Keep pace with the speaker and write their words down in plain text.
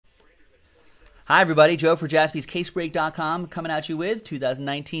Hi, everybody. Joe for jaspyscasebreak.com coming at you with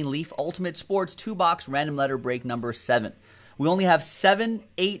 2019 Leaf Ultimate Sports 2-box random letter break number 7. We only have 7,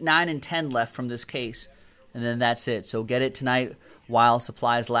 8, 9, and 10 left from this case, and then that's it. So get it tonight while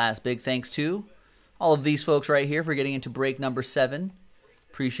supplies last. Big thanks to all of these folks right here for getting into break number 7.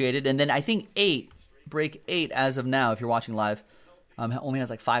 Appreciate it. And then I think 8, break 8 as of now, if you're watching live, only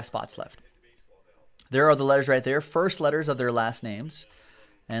has like 5 spots left. There are the letters right there, first letters of their last names.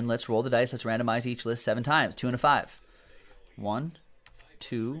 And let's roll the dice. Let's randomize each list 7 times. 2 and a 5. 1,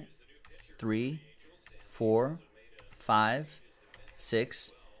 2, 3, 4, 5,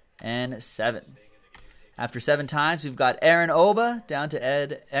 6, and 7. After 7 times, we've got Aaron Oba down to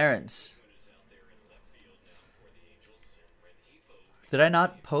Ed Aarons. Did I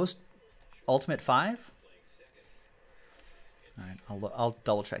not post Ultimate 5? All right, I'll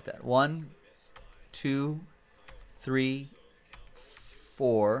double check that. 1, 2, 3,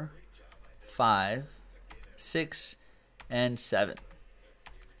 4, 5, 6, and 7.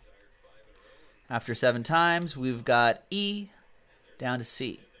 After 7 times, we've got E down to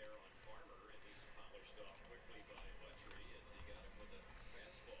C.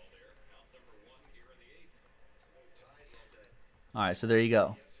 All right, so there you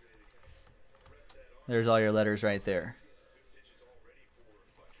go. There's all your letters right there.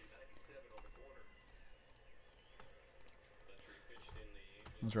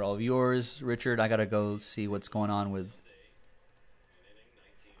 Those are all of yours. Richard, I got to go see what's going on with...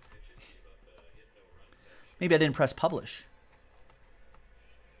 Maybe I didn't press publish.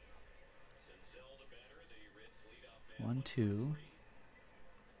 1, 2.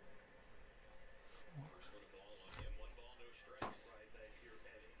 4.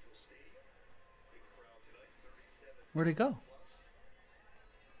 Where'd it go?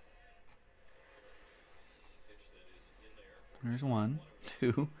 There's 1,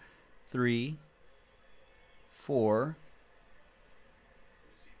 2, 3, 4.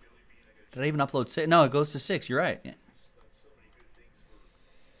 Did I even upload 6? No, it goes to 6. You're right. Yeah.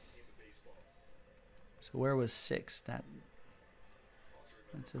 So where was 6? That's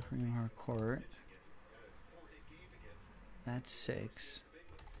a Supreme Hardcourt. That's 6.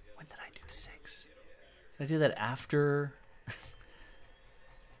 When did I do 6? Did I do that after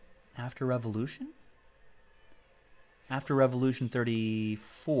after Revolution? After Revolution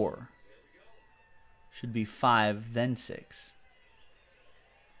 34. Should be 5, then 6.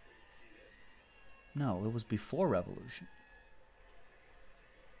 No, it was before Revolution.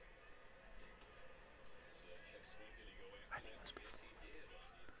 I think it was before.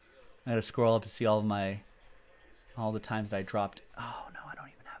 I gotta scroll up to see all the times that I dropped. Oh no, I don't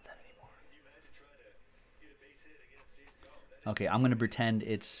even have that anymore. Okay, I'm gonna pretend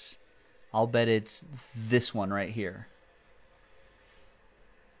it's... I'll bet it's this one right here.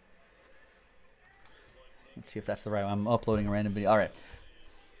 Let's see if that's the right one. I'm uploading a random video. All right.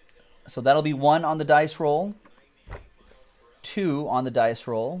 So that'll be 1 on the dice roll, 2 on the dice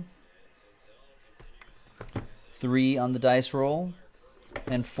roll, 3 on the dice roll,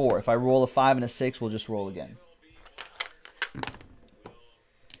 and 4. If I roll a 5 and a 6, we'll just roll again.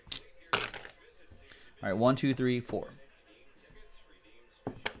 All right, 1, 2, 3, 4.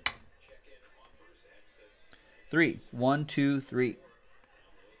 3. 1, 2, 3.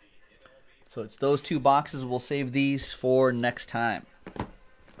 So it's those 2 boxes. We'll save these for next time.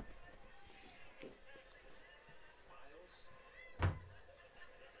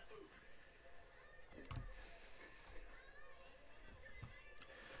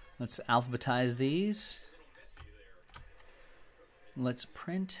 Let's alphabetize these. Let's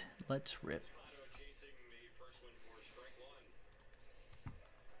print. Let's rip.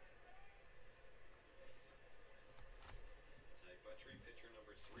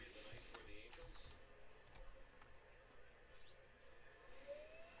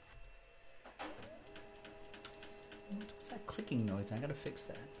 What's that clicking noise? I gotta fix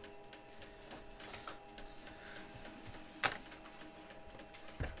that.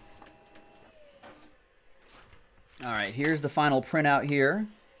 All right, here's the final printout here.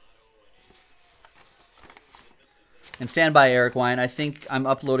 And stand by, Eric Wine. I think I'm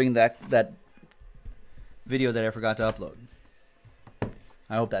uploading that video that I forgot to upload.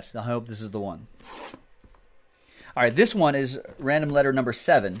 I hope this is the one. All right, this one is random letter number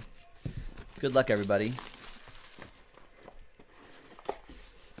 7. Good luck, everybody.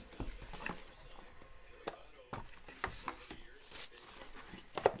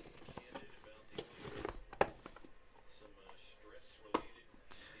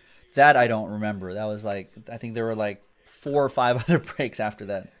 That I don't remember. That was like, I think there were like 4 or 5 other breaks after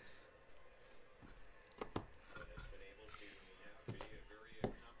that.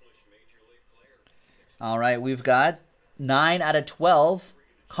 All right, we've got 9 out of 12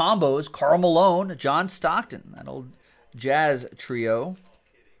 combos. Karl Malone, John Stockton, that old Jazz trio.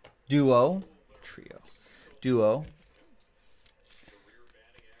 Duo.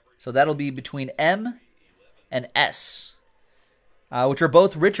 So that'll be between M and S, which are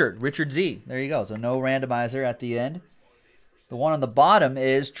both Richard Z. There you go. So no randomizer at the end. The one on the bottom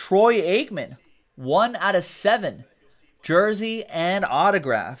is Troy Aikman. 1 out of 7. Jersey and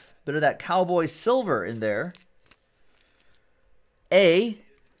autograph. Bit of that Cowboy silver in there. A.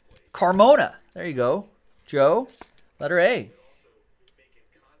 Carmona. There you go. Joe, letter A.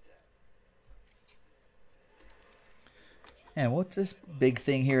 And what's this big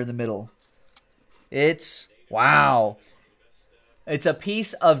thing here in the middle? It's, wow. It's a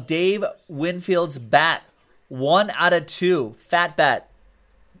piece of Dave Winfield's bat. 1 out of 2. Fat bat.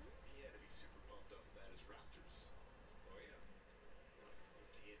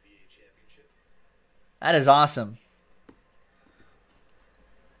 That is awesome.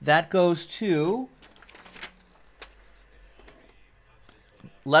 That goes to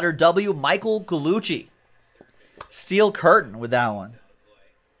letter W, Michael Gallucci. Steel curtain with that one.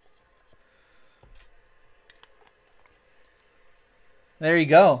 There you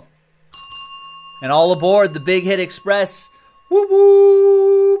go. And all aboard the Big Hit Express. Woo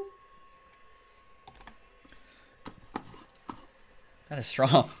woo! That is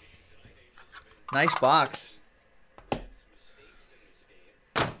strong. Nice box.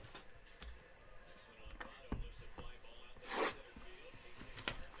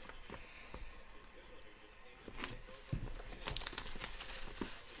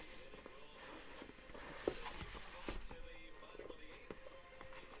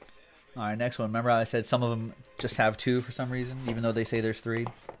 All right, next one. Remember how I said some of them just have 2 for some reason, even though they say there's 3?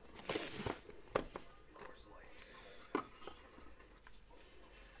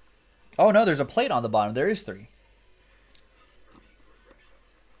 Oh, no, there's a plate on the bottom. There is 3.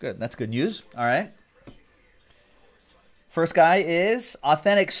 Good. That's good news. All right. First guy is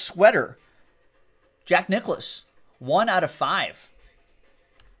Authentic Sweater. Jack Nicklaus. 1 out of 5.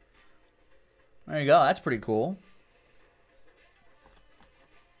 There you go. That's pretty cool.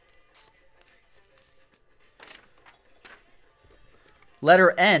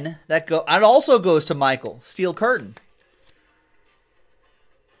 Letter N. That also goes to Michael. Steel curtain.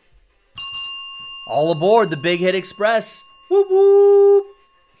 All aboard the Big Hit Express. Whoop whoop.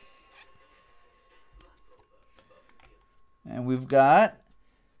 And we've got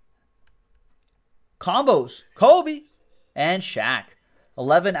combos. Kobe and Shaq.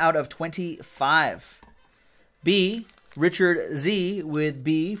 11 out of 25. B. Richard Z with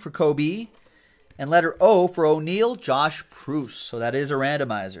B for Kobe. And letter O for O'Neal, Josh Pruce. So that is a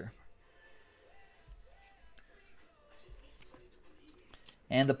randomizer.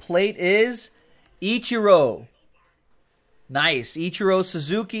 And the plate is Ichiro. Nice. Ichiro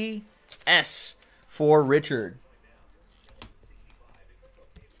Suzuki, S for Richard.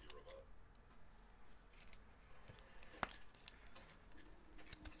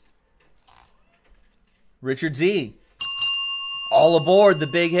 Richard Z. All aboard the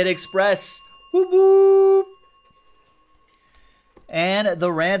Big Hit Express. Whoop whoop. And the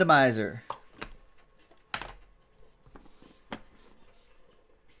randomizer.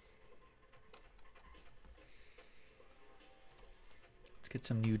 Let's get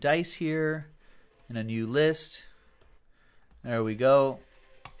some new dice here and a new list. There we go.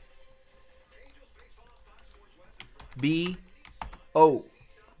 B.O.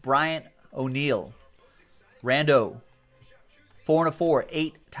 Bryant O'Neal. Rando. 4 and a 4,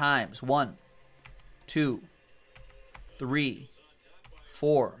 8 times. 1, 2, 3,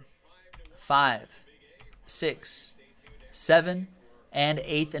 4, 5, 6, 7, and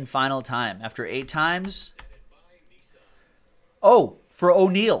 8th and final time. After 8 times, oh, for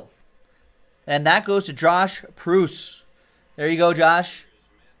O'Neal. And that goes to Josh Pruce. There you go, Josh.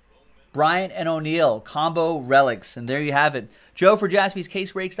 Bryant and O'Neal, combo relics. And there you have it. Joe for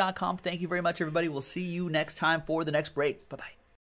JaspysCaseBreaks.com. Thank you very much, everybody. We'll see you next time for the next break. Bye-bye.